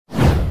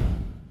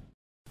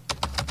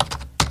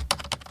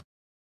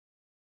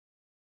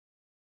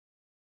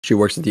She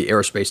works at the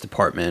aerospace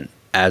department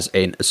as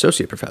an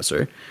associate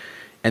professor,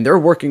 and they're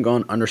working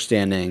on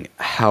understanding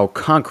how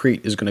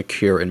concrete is going to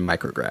cure in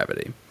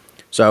microgravity.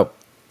 So,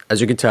 as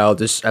you can tell,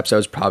 this episode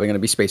is probably going to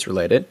be space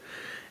related,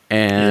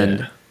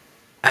 and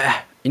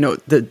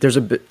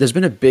there's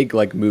been a big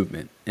like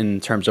movement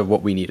in terms of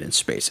what we need in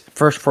space.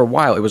 First, for a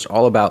while, it was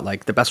all about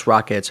like the best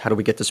rockets, how do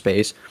we get to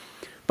space,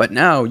 but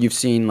now you've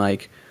seen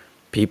like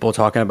people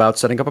talking about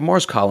setting up a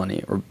Mars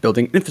colony or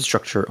building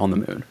infrastructure on the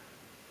moon.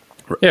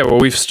 Yeah, well,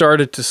 we've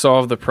started to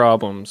solve the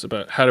problems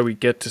about how do we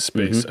get to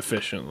space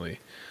efficiently.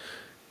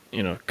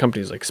 You know,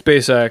 companies like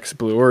SpaceX,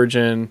 Blue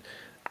Origin,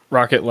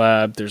 Rocket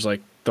Lab, there's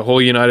like the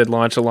whole United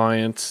Launch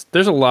Alliance.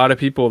 There's a lot of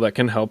people that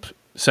can help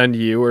send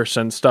you or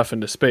send stuff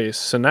into space.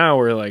 So now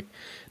we're like,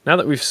 now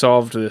that we've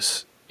solved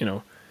this,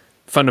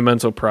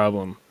 fundamental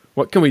problem,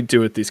 what can we do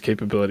with these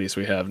capabilities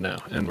we have now?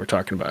 And we're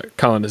talking about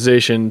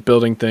colonization,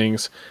 building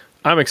things.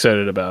 I'm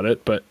excited about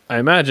it, but I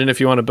imagine if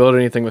you want to build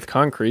anything with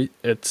concrete,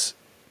 it's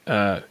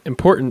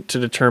important to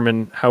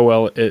determine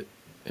how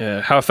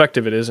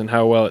effective it is and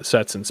how well it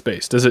sets in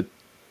space. Do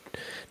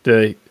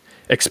they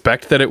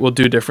expect that it will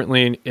do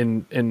differently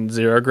in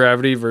zero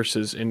gravity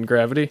versus in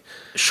gravity?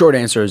 Short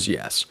answer is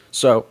yes.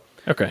 So,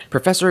 okay.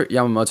 Professor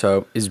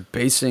Yamamoto is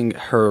basing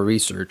her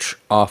research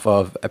off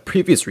of a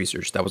previous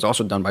research that was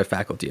also done by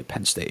faculty at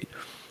Penn State.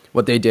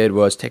 What they did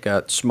was take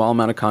a small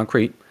amount of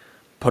concrete,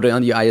 put it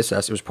on the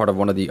ISS. It was part of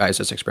one of the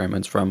ISS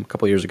experiments from a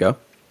couple years ago,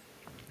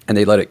 and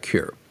they let it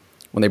cure.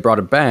 When they brought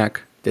it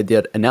back, they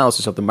did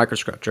analysis of the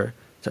microstructure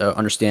to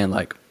understand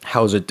like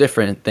how is it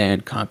different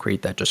than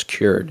concrete that just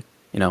cured,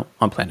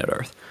 on planet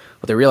Earth.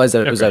 But they realized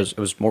that it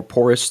was more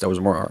porous, there was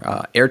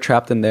more air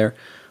trapped in there,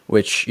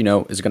 which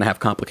is going to have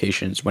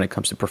complications when it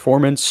comes to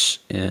performance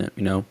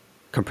and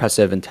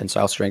compressive and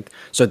tensile strength.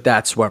 So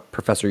that's what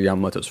Professor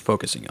Yamamoto is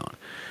focusing on.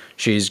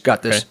 She's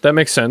got this. Okay, that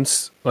makes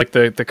sense. Like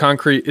the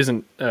concrete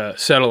isn't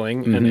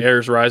settling and air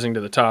is rising to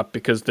the top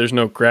because there's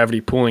no gravity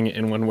pulling it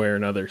in one way or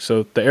another.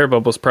 So the air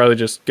bubbles probably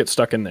just get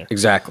stuck in there.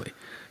 Exactly.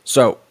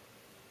 So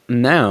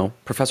now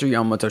Professor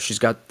Yamamoto, she's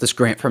got this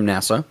grant from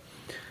NASA.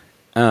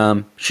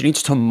 She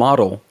needs to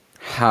model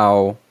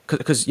how,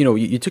 because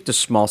you took the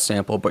small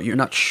sample, but you're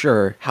not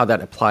sure how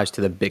that applies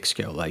to the big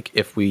scale. Like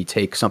if we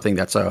take something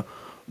that's a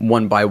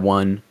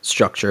 1-by-1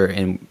 structure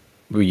and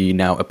we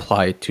now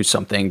apply it to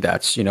something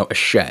that's, a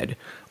shed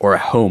or a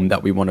home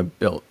that we want to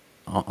build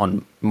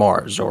on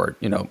Mars or,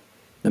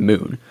 the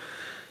moon.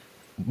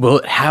 Will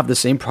it have the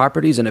same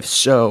properties? And if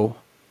so,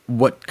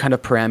 what kind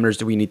of parameters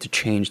do we need to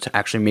change to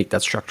actually make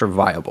that structure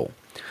viable?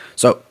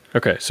 So,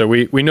 okay, so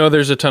we know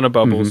there's a ton of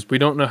bubbles. We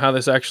don't know how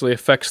this actually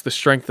affects the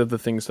strength of the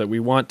things that we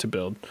want to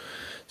build.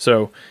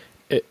 So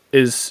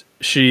is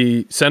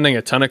she sending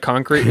a ton of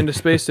concrete into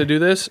space to do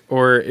this?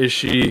 Or is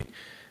she...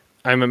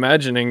 I'm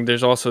imagining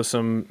there's also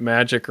some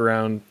magic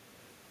around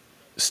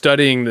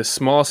studying this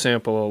small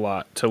sample a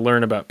lot to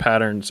learn about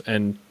patterns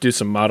and do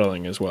some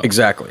modeling as well.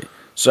 Exactly.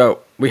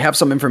 So we have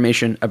some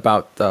information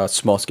about the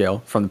small scale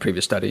from the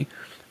previous study.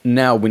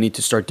 Now we need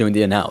to start doing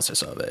the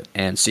analysis of it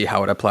and see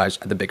how it applies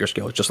at the bigger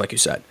scale, just like you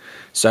said.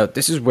 So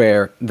this is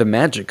where the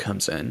magic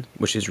comes in,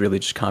 which is really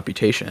just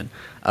computation.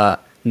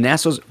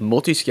 NASA's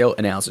multi-scale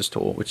analysis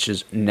tool, which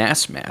is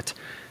NASMAT,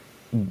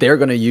 they're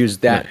going to use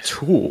that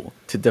tool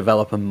to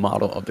develop a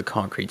model of the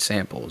concrete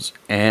samples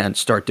and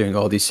start doing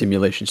all these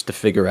simulations to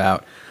figure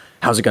out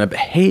how's it going to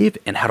behave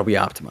and how do we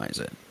optimize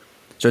it.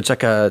 So it's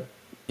like a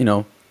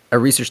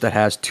research that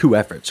has two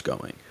efforts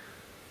going.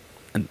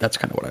 And that's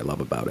kind of what I love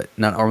about it.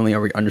 Not only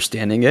are we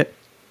understanding it,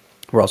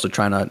 we're also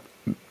trying to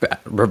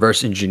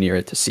reverse engineer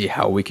it to see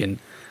how we can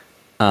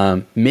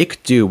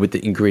make do with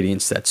the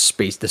ingredients that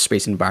the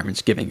space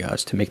environment's giving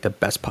us to make the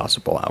best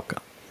possible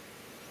outcome.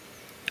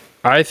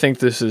 I think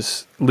this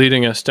is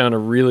leading us down a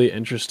really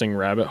interesting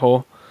rabbit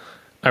hole.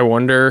 I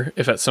wonder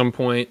if at some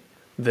point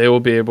they will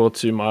be able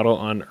to model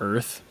on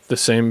Earth the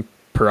same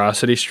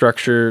porosity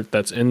structure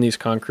that's in these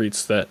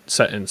concretes that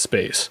set in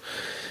space.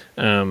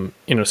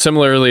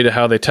 Similarly to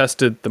how they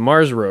tested the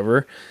Mars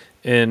rover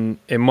in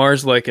a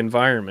Mars-like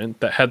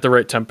environment that had the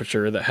right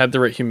temperature, that had the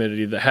right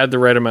humidity, that had the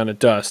right amount of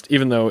dust,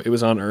 even though it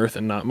was on Earth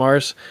and not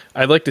Mars.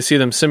 I'd like to see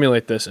them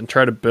simulate this and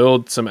try to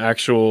build some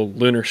actual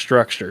lunar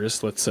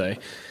structures, let's say,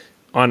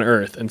 on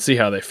Earth and see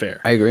how they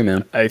fare. I agree,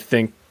 man. I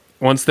think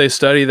once they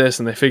study this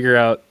and they figure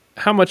out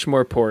how much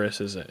more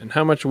porous is it and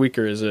how much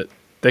weaker is it,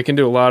 they can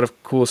do a lot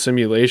of cool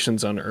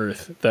simulations on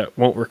Earth that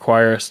won't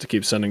require us to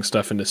keep sending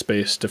stuff into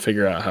space to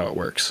figure out how it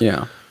works.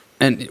 Yeah.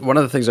 And one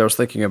of the things I was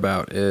thinking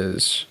about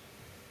is,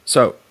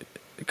 so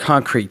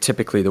concrete,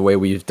 typically the way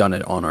we've done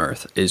it on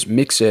Earth is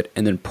mix it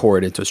and then pour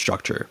it into a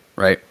structure,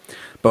 right?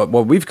 But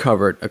what we've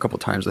covered a couple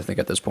times, I think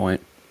at this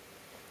point,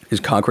 is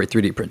concrete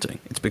 3D printing.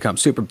 It's become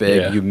super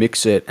big. Yeah. You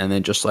mix it, and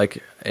then just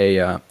like a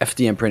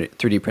FDM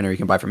 3D printer you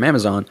can buy from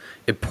Amazon,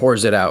 it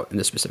pours it out in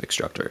this specific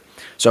structure.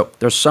 So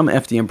there's some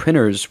FDM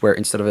printers where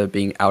instead of it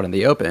being out in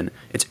the open,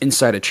 it's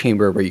inside a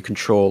chamber where you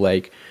control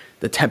like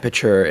the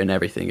temperature and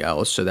everything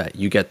else so that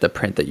you get the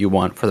print that you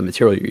want for the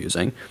material you're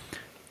using.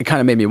 It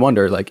kind of made me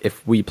wonder, like,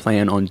 if we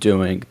plan on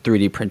doing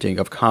 3D printing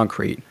of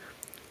concrete,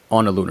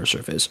 on a lunar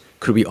surface,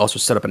 could we also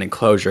set up an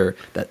enclosure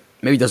that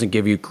maybe doesn't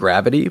give you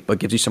gravity, but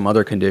gives you some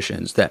other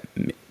conditions that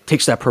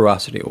takes that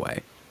porosity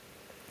away?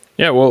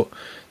 Yeah, well,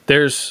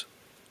 there's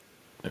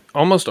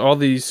almost all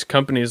these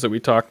companies that we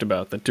talked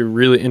about that do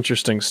really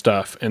interesting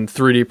stuff in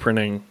 3D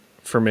printing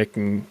for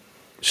making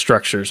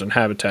structures and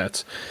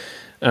habitats.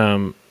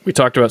 We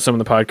talked about some of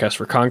the podcasts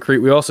for concrete.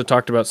 We also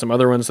talked about some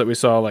other ones that we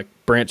saw, like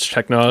Branch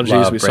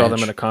Technologies. We saw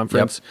them at a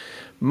conference.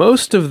 Yep.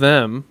 Most of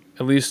them,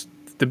 at least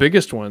the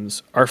biggest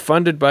ones, are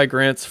funded by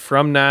grants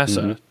from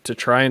NASA to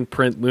try and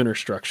print lunar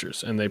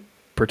structures, and they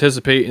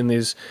participate in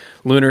these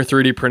lunar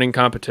 3D printing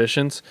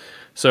competitions.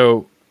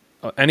 So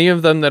any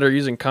of them that are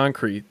using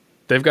concrete,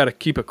 they've got to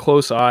keep a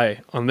close eye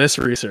on this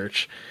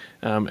research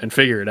and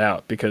figure it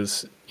out,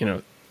 because, you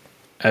know,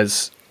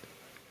 as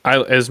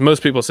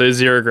most people say,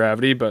 zero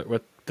gravity, but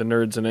what the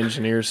nerds and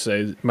engineers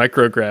say,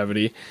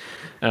 microgravity,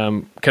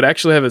 could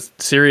actually have a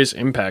serious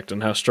impact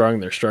on how strong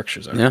their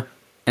structures are. Yeah.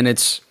 And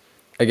it's,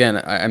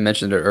 again, I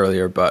mentioned it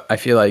earlier, but I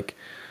feel like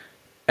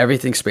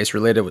everything space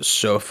related was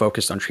so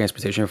focused on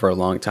transportation for a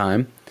long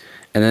time.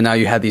 And then now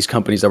you had these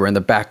companies that were in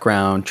the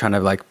background trying to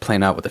like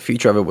plan out what the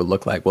future of it would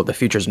look like. Well, the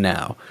future's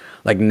now.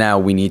 Like now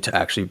we need to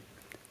actually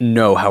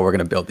know how we're going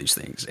to build these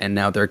things. And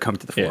now they're coming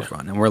to the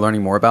forefront and we're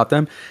learning more about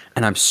them.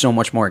 And I'm so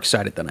much more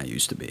excited than I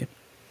used to be.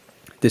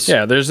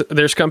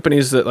 There's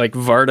companies that like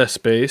Varda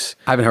Space.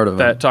 I haven't heard of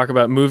them. That talk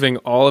about moving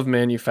all of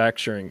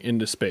manufacturing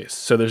into space,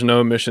 so there's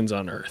no emissions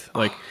on Earth.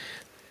 Like,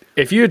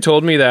 if you had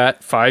told me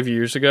that 5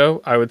 years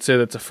ago, I would say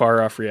that's a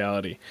far off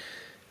reality.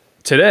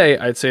 Today,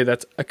 I'd say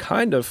that's a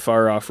kind of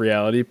far off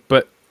reality,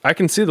 but I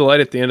can see the light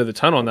at the end of the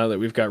tunnel now that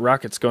we've got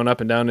rockets going up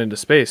and down into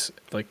space,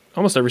 like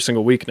almost every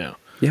single week now.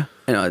 Yeah,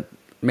 and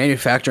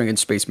manufacturing in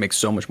space makes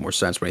so much more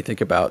sense when you think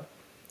about,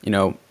 you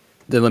know,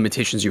 the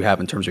limitations you have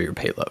in terms of your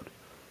payload.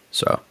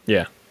 So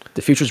yeah,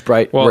 the future's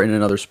bright. We're in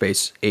another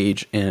space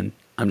age, and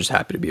I'm just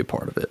happy to be a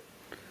part of it.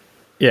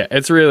 Yeah,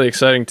 it's really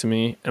exciting to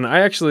me. And I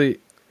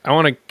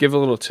want to give a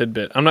little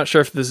tidbit. I'm not sure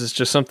if this is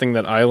just something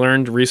that I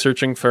learned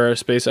researching for our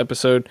space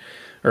episode,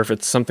 or if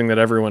it's something that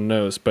everyone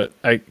knows, but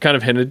I kind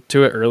of hinted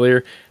to it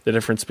earlier, the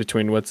difference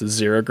between what's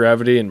zero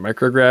gravity and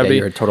microgravity. Yeah,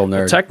 you're a total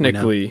nerd.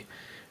 Technically,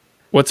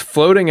 what's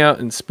floating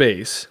out in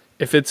space,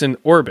 if it's in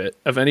orbit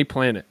of any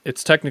planet,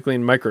 it's technically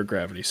in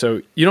microgravity.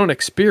 So you don't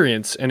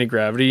experience any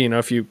gravity. You know,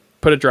 if you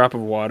put a drop of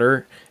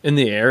water in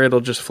the air,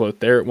 it'll just float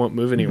there. It won't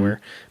move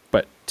anywhere.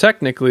 But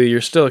technically,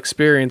 you're still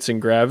experiencing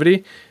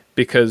gravity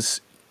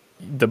because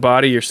the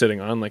body you're sitting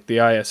on, like the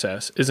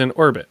ISS, is in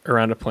orbit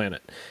around a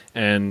planet.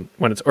 And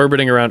when it's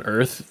orbiting around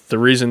Earth, the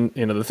reason,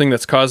 you know, the thing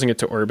that's causing it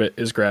to orbit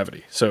is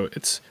gravity. So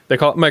they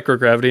call it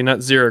microgravity,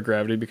 not zero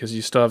gravity, because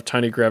you still have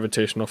tiny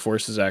gravitational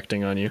forces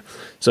acting on you.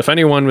 So if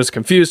anyone was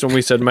confused when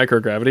we said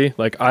microgravity,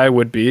 like I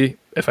would be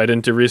if I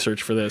didn't do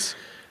research for this,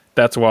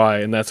 that's why,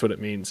 and that's what it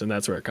means, and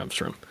that's where it comes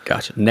from.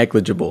 Gotcha.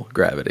 Negligible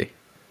gravity.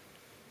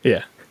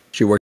 Yeah.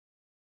 She worked